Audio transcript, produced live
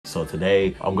So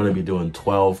today I'm going to be doing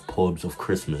 12 pubs of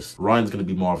Christmas. Ryan's going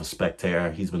to be more of a spectator.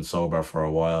 He's been sober for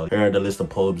a while. Here are the list of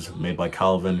pubs made by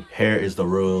Calvin. Here is the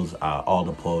rules at all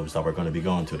the pubs that we're going to be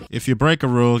going to. If you break a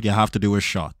rule, you have to do a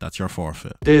shot. That's your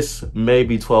forfeit. This may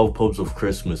be 12 pubs of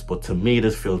Christmas, but to me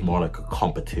this feels more like a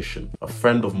competition. A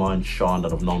friend of mine, Sean,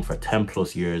 that I've known for 10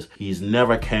 plus years, he's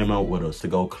never came out with us to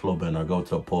go clubbing or go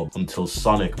to a pub until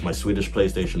Sonic, my Swedish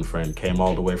PlayStation friend, came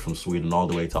all the way from Sweden all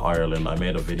the way to Ireland. I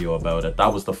made a video about it.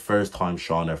 That was the first time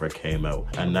Sean ever came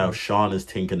out, and now Sean is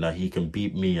thinking that he can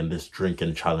beat me in this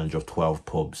drinking challenge of 12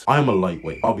 pubs. I'm a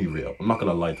lightweight, I'll be real, I'm not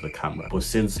gonna lie to the camera, but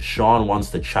since Sean wants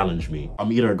to challenge me,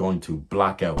 I'm either going to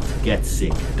black out, get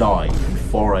sick, die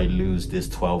before I lose this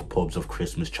 12 pubs of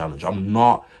Christmas challenge. I'm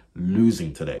not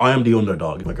losing today. I am the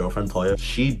underdog. My girlfriend Toya,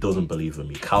 she doesn't believe in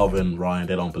me. Calvin, Ryan,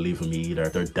 they don't believe in me either.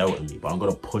 They're doubting me, but I'm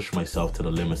gonna push myself to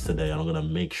the limits today and I'm gonna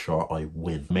make sure I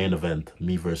win. Main event,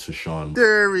 me versus Sean.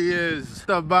 There he is,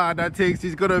 the man that thinks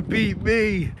he's gonna beat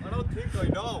me. I don't think I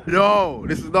know. No,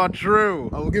 this is not true.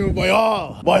 I will give it my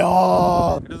all. My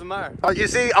all. It doesn't matter. You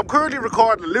see, I'm currently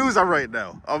recording the loser right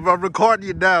now. I'm recording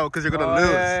you now because you're gonna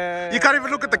lose. Yeah. You can't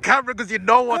even look at the camera because you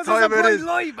know what time it is.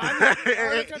 Light, man.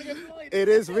 It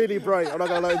is really bright, I'm not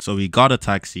gonna lie. So we got a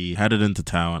taxi, headed into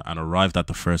town, and arrived at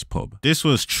the first pub. This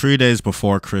was 3 days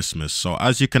before Christmas, so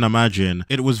as you can imagine,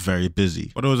 it was very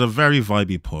busy. But it was a very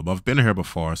vibey pub. I've been here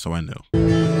before, so I knew.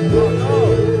 This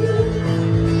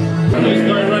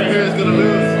guy right here is gonna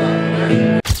lose.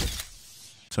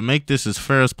 To make this as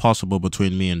fair as possible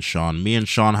between me and Sean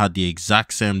had the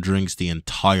exact same drinks the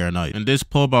entire night. In this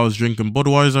pub, I was drinking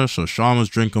Budweiser, so Sean was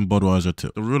drinking Budweiser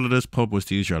too. The rule of this pub was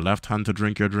to use your left hand to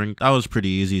drink your drink. That was pretty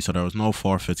easy, so there was no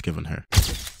forfeits given here.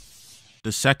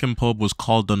 The second pub was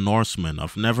called the Norseman.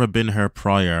 I've never been here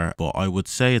prior, but I would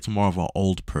say it's more of an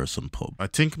old person pub. I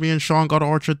think me and Sean got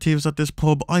Orchard Thieves at this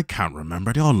pub. I can't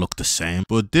remember, they all look the same.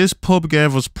 But this pub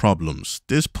gave us problems.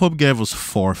 This pub gave us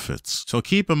forfeits. So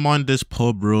keep in mind this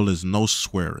pub rule is no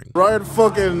swearing. Ryan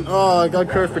fucking, oh, I got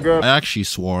cursed again. I actually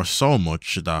swore so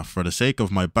much that for the sake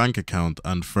of my bank account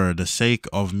and for the sake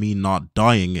of me not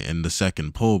dying in the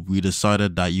second pub, we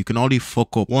decided that you can only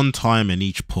fuck up one time in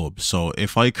each pub. So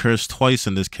if I curse twice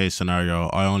in this case scenario,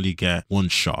 I only get one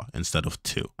shot instead of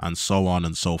two, and so on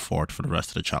and so forth for the rest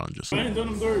of the challenges.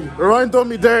 Ryan done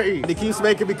me dirty. He keeps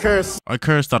making me curse. I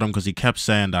cursed at him because he kept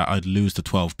saying that I'd lose the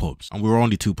 12 pubs, and we were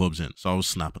only 2 pubs in, so I was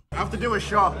snapping. I have to do a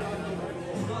shot.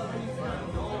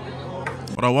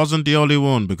 But I wasn't the only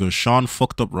one because Sean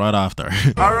fucked up right after.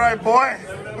 Alright boy,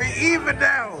 we even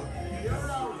now.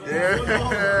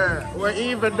 Yeah, we're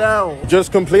even now.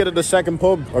 Just completed the second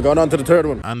pub. We're going on to the third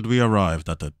one. And we arrived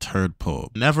at the third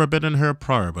pub. Never been in here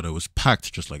prior, but it was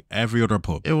packed just like every other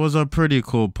pub. It was a pretty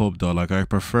cool pub though, like I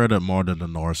preferred it more than the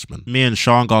Norseman. Me and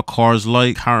Sean got Coors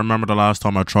Light. Can't remember the last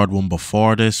time I tried one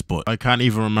before this, but I can't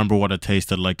even remember what it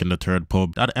tasted like in the third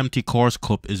pub. That empty Coors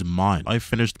cup is mine. I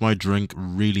finished my drink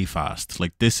really fast.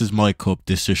 Like, this is my cup,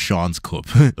 this is Sean's cup.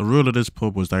 The rule of this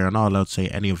pub was that you're not allowed to say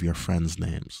any of your friends'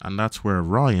 names. And that's where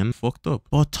Ryan fucked up.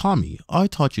 But Tommy, I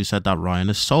thought you said that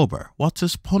Ryan is sober. What's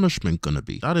his punishment gonna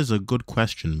be? That is a good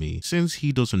question, me. Since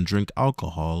he doesn't drink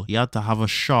alcohol, he had to have a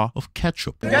shot of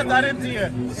ketchup. Get that into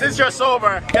you. Since you're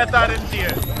sober, get that into you.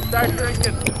 Start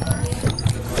drinking.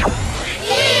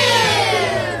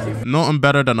 Nothing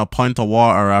better than a pint of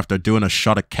water after doing a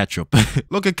shot of ketchup.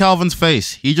 Look at Calvin's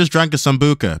face. He just drank a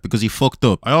Sambuca because he fucked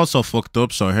up. I also fucked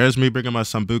up, so here's me bringing my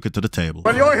Sambuca to the table.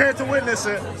 Well, you're here to witness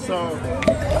it, so...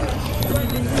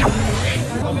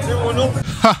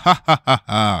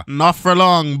 Not for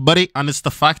long, buddy. And it's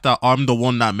the fact that I'm the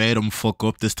one that made him fuck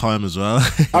up this time as well.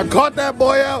 I caught that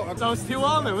boy out. So it's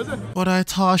 2-1, was it? But I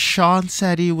thought Sean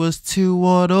said he was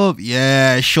 2-1 up.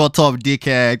 Yeah, shut up,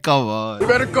 dickhead. Come on. You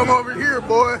better come over here,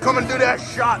 boy. Come and do that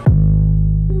shot.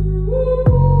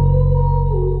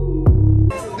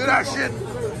 Do that shit.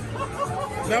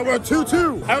 Now we're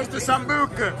 2-2. How's the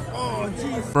Sambuca? Oh,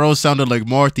 jeez. Bro sounded like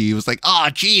Morty. He was like, oh,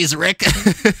 jeez, Rick.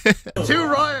 2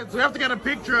 Ryans. We have to get a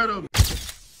picture of them.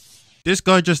 This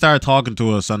guy just started talking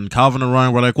to us, and Calvin and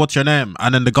Ryan were like, what's your name?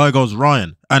 And then the guy goes,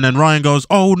 Ryan. And then Ryan goes,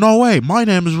 oh, no way, my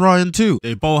name is Ryan too.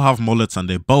 They both have mullets and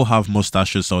they both have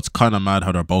mustaches, so it's kind of mad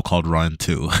how they're both called Ryan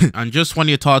too. And just when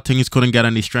you thought things couldn't get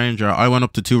any stranger, I went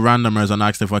up to 2 randomers and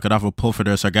asked if I could have a puff of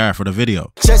their cigar for the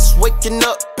video. Just waking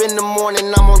up in the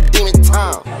morning, I'm on demon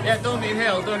time. Yeah, don't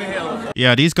inhale, don't inhale.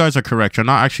 Yeah, these guys are correct. You're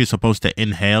not actually supposed to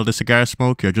inhale the cigar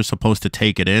smoke. You're just supposed to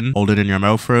take it in, hold it in your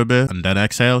mouth for a bit, and then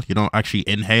exhale. You don't actually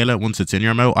inhale it once it's in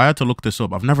your mouth. I had to look this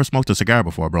up. I've never smoked a cigar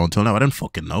before, bro, until now. I didn't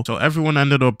fucking know. So everyone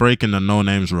ended ended up breaking the no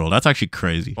names rule. That's actually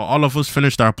crazy. But all of us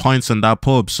finished our pints in that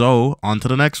pub, so on to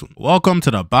the next one. Welcome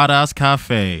to the Badass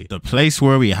Cafe, the place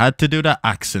where we had to do the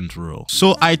accent rule.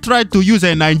 So I tried to use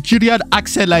a Nigerian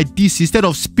accent like this instead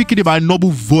of speaking in my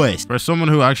normal voice. For someone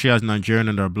who actually has Nigerian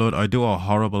in their blood, I do a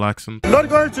horrible accent. Not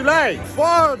going to lie.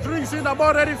 4 drinks in, I'm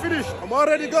already finished. I'm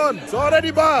already gone. It's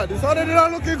already bad. It's already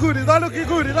not looking good. It's not looking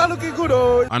good. It's not looking good.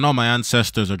 Oh. I know my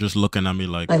ancestors are just looking at me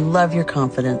like, I love your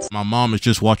confidence. my mom is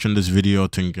just watching this video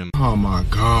thinking, Oh my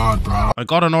God, bro. I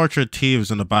got an Orchard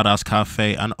Thieves in the Badass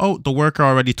Cafe, and oh, the worker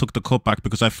already took the cup back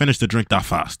because I finished the drink that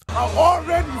fast. I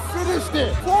already finished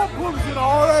it. 4 pubs in, I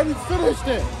already finished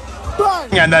it.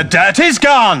 Bang. And the dirt is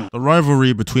gone. The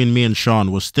rivalry between me and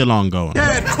Sean was still ongoing.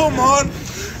 Yeah, come on.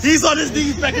 He's on his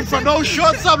knees begging for no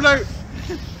shots. I'm like,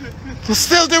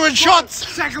 still doing shots.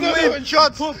 Second win. Doing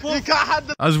shots. You can't have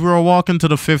the. As we were walking to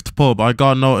the 5th pub, I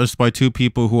got noticed by 2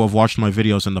 people who have watched my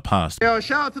videos in the past. Yo,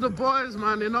 shout out to the boys,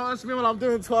 man. You notice me when I'm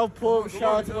doing 12 pubs. Shout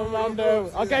out to them, man. There.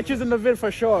 I'll get you in the vid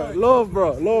for sure. Love,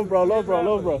 bro. Love, bro. Love, bro.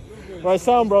 Love, bro. Right,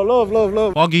 sound, bro. Love, love,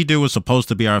 love. Foggy Dew was supposed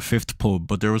to be our 5th pub,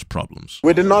 but there was problems.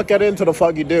 We did not get into the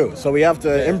Foggy Dew, so we have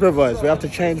to improvise. We have to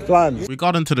change plans. We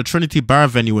got into the Trinity Bar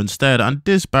venue instead, and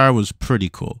this bar was pretty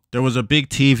cool. There was a big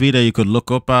TV that you could look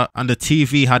up at, and the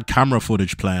TV had camera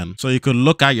footage playing, so you could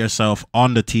look at yourself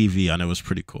on the TV, and it was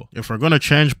pretty cool. If we're gonna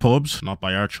change pubs, not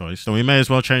by our choice, then we may as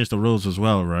well change the rules as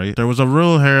well, right? There was a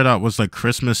rule here that was like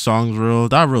Christmas songs rule.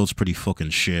 That rule's pretty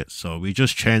fucking shit, so we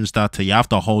just changed that to you have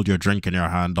to hold your drink in your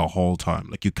hand the whole time.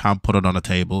 Like, you can't put it on a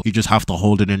table. You just have to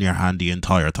hold it in your hand the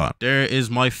entire time. There is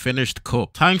my finished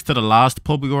cup. Thanks to the last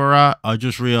pub we were at, I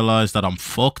just realized that I'm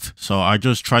fucked. So I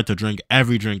just tried to drink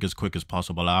every drink as quick as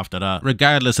possible after that,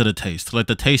 regardless of the taste. Like,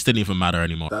 the taste didn't even matter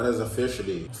anymore. That is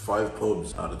officially 5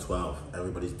 pubs out of 12.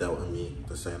 Everybody's doubting me.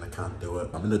 They're saying I can't do it.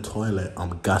 I'm in the toilet.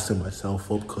 I'm gassing myself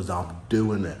up because I'm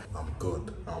doing it. I'm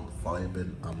good. I'm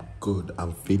vibing. I'm good.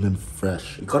 I'm feeling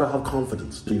fresh. You gotta have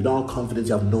confidence. If you don't have confidence,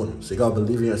 you have nothing. So you gotta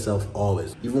believe in yourself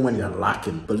always. Even when you're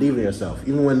lacking, believe in yourself.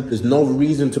 Even when there's no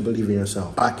reason to believe in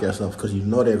yourself, back yourself because you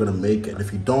know they're gonna make it. And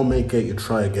if you don't make it, you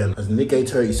try again. As Nick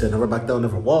A30 said, never back down,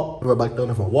 never walk. Never back down,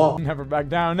 never walk. Never back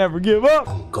down, never give up.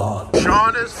 Oh God.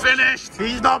 Sean is finished.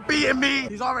 He's not beating me.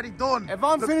 He's already done. If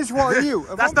I'm finished, what are you?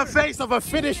 That's the face of a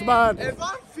finish, man. If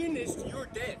I'm finished, you're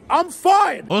dead. I'm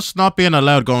fine. Us not being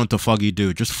allowed going to Foggy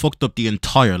Dew just fucked up the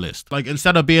entire list. Like,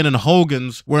 instead of being in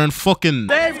Hogan's, we're in fucking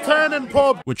Dave Turner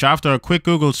pub. which after a quick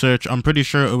Google search, I'm pretty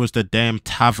sure it was the Dame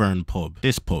Tavern pub.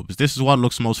 This is what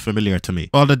looks most familiar to me.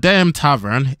 Well, the Dame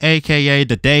Tavern, aka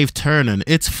the Dave Turner,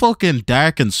 it's fucking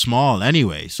dark and small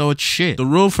anyway, so it's shit. The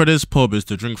rule for this pub is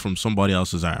to drink from somebody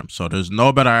else's arm, so there's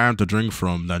no better arm to drink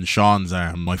from than Sean's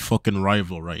arm, my fucking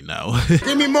rival right now.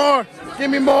 Give me more. Give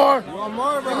me more. One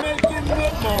more, bro. Give me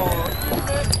more.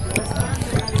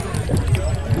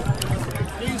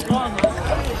 He's gone, bro.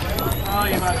 Oh,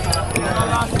 you messed up.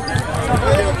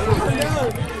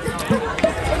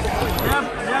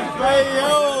 Hey,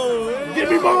 yo. Give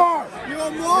me more. You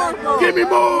want more, bro? Give me more.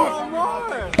 You want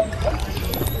more?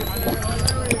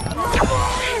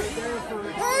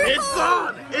 It's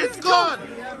gone. It's gone.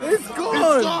 It's gone.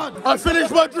 It's gone. I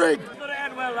finished my drink. Go to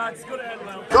end well, lads. Go to end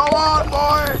well. Go on,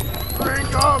 boy.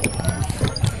 Drink up.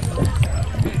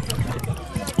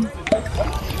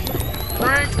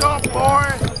 Drink up, boy.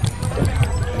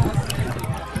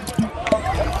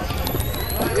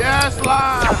 Yes,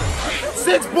 lad.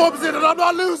 6 pubs in and I'm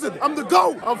not losing. I'm the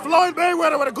GOAT. I'm Floyd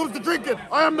Mayweather when it comes to drinking.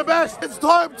 I am the best. It's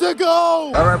time to go.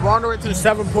 All right, we're on the way to the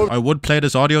 7 pubs. I would play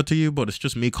this audio to you, but it's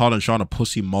just me calling Sean a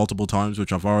pussy multiple times,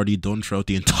 which I've already done throughout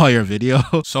the entire video.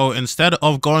 So instead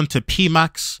of going to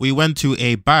PMax, we went to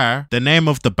a bar. The name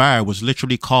of the bar was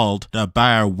literally called the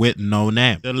Bar with No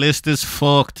Name. The list is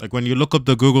fucked. Like, when you look up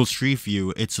the Google Street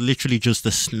View, it's literally just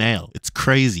a snail. It's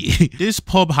crazy. This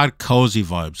pub had cozy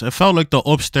vibes. It felt like the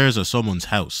upstairs of someone's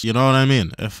house. You know what I mean?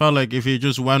 It felt like if you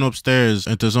just went upstairs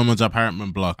into someone's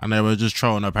apartment block and they were just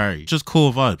throwing a party. Just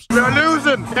cool vibes. You're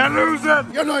losing. You're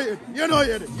losing. You're not it. You're not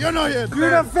it. You're not it. You're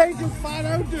the fakest fan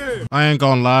out there. I ain't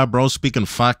gonna lie, bro. Speaking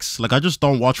facts, like, I just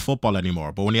don't watch football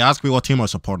anymore. But when you ask me what team I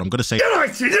support, I'm gonna say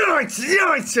United. United.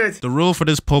 United. the rule for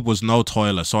this pub was no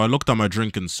toilet. So I looked at my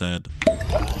drink and said,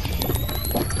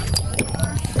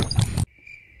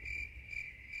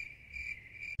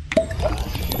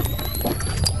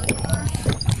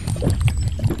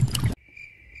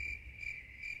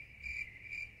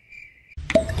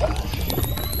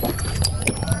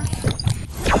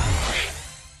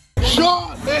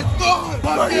 Sean, it's gone.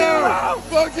 Fuck you.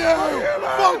 Fuck you.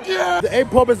 Fuck yeah! The 8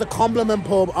 pub is the compliment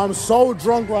pub. I'm so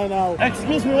drunk right now.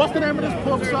 Excuse me, what's the name of this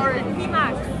pub? Sorry.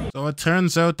 So it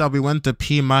turns out that we went to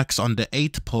P-Max on the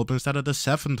 8th pub instead of the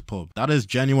 7th pub. That is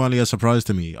genuinely a surprise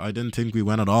to me. I didn't think we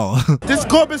went at all. This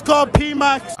pub is called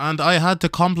P-Max. And I had to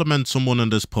compliment someone in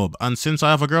this pub. And since I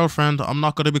have a girlfriend, I'm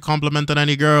not going to be complimenting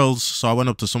any girls. So I went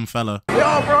up to some fella.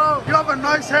 Yo, bro, you have a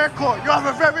nice haircut. You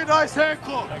have a very nice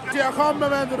haircut. Yeah, I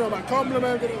complimented him. I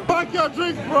complimented him. Back your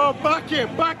drink, bro. Back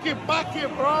it, back it, back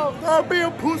it, bro. Don't be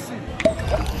a pussy.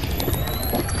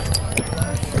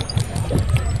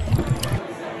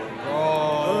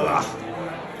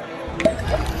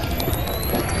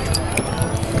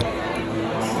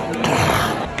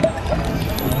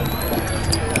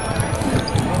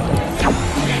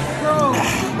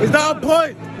 Is that a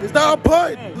point? Is that a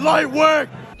point? Light work.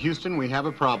 Houston, we have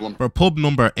a problem. For pub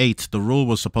number 8, the rule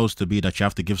was supposed to be that you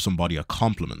have to give somebody a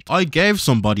compliment. I gave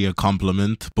somebody a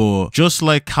compliment, but just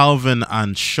like Calvin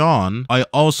and Sean, I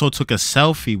also took a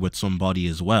selfie with somebody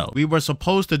as well. We were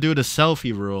supposed to do the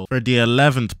selfie rule for the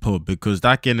 11th pub because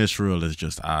that Guinness rule is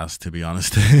just ass, to be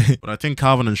honest. But I think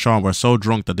Calvin and Sean were so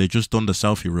drunk that they just done the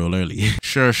selfie rule early.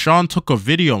 Sure, Sean took a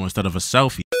video instead of a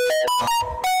selfie.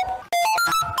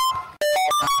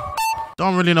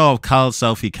 Don't really know if Cal's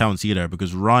selfie counts either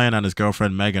because Ryan and his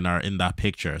girlfriend Megan are in that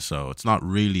picture, so it's not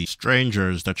really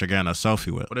strangers that you're getting a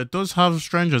selfie with. But it does have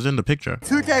strangers in the picture.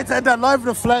 2K said that live in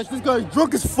the flesh. This guy's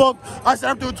drunk as fuck. I said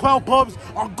I'm doing 12 pubs.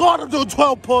 Oh God, I'm doing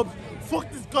 12 pubs. Fuck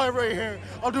this guy right here.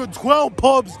 I'm doing 12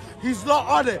 pubs. He's not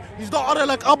on it. He's not on it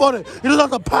like I'm on it. He doesn't have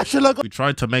the passion like we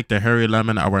tried to make the Hairy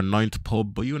Lemon our 9th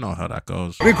pub, but you know how that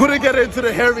goes. We couldn't get into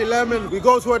the Hairy Lemon. We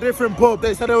go to a different pub.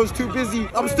 They said it was too busy.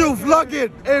 I'm still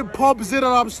vlogging. 8 pubs in and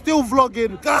I'm still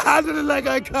vlogging. I handle it like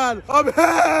I can. I'm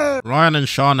here. Ryan and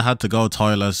Sean had to go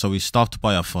toilet, so we stopped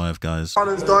by a Five Guys. Sean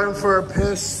is dying for a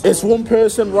piss. It's one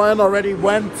person. Ryan already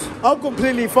went. I'm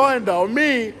completely fine though.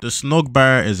 Me. The Snug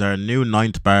Bar is our new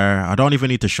 9th bar. I don't even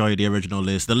need to show you the original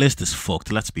list. The list is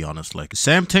fucked, let's be honest. Like,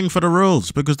 same thing for the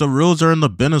rules, because the rules are in the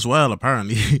bin as well,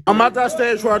 apparently. I'm at that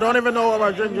stage where I don't even know what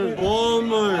my drink is.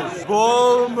 Bulmers.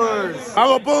 Bulmers. I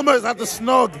got Bulmers at the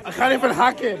Snug. I can't even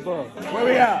hack it, bro. Where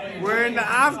we at? We're in the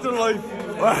afterlife.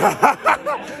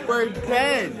 We're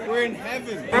dead. We're in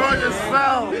heaven. Bro just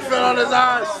fell. He fell on his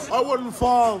ass. I wouldn't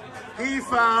fall. He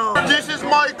fell. This is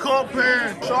my cup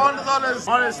here. Sean is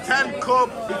on his 10th cup.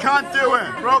 He can't do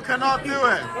it. Bro cannot do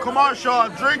it. Come on, Sean.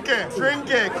 Drink it. Drink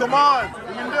it. Come on.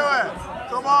 You can do it.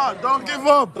 Come on. Don't give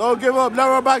up. Don't give up.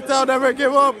 Never back down. Never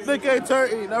give up. Nick ain't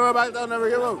 30. Never back down. Never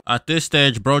give up. At this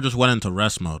stage, bro just went into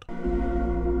rest mode.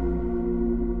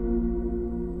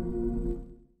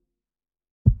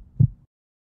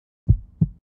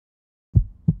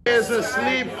 He's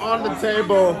asleep on the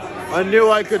table. I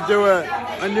knew I could do it.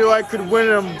 I knew I could win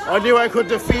him. I knew I could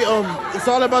defeat him. It's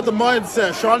all about the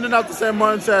mindset. Sean didn't have the same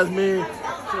mindset as me.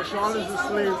 So Sean is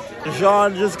asleep.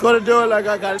 Sean just couldn't do it like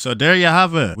I got. So there you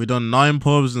have it. We done 9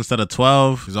 pubs instead of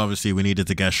 12 because obviously we needed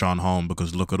to get Sean home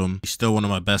because look at him. He's still one of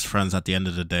my best friends at the end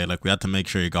of the day. Like, we had to make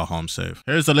sure he got home safe.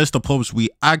 Here's the list of pubs we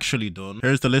actually done.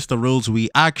 Here's the list of rules we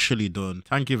actually done.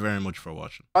 Thank you very much for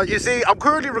watching. You see, I'm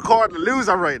currently recording a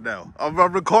loser right now. I'm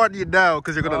recording you now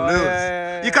because you're going to lose.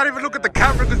 Yeah. You can't even look at the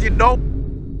camera because you know.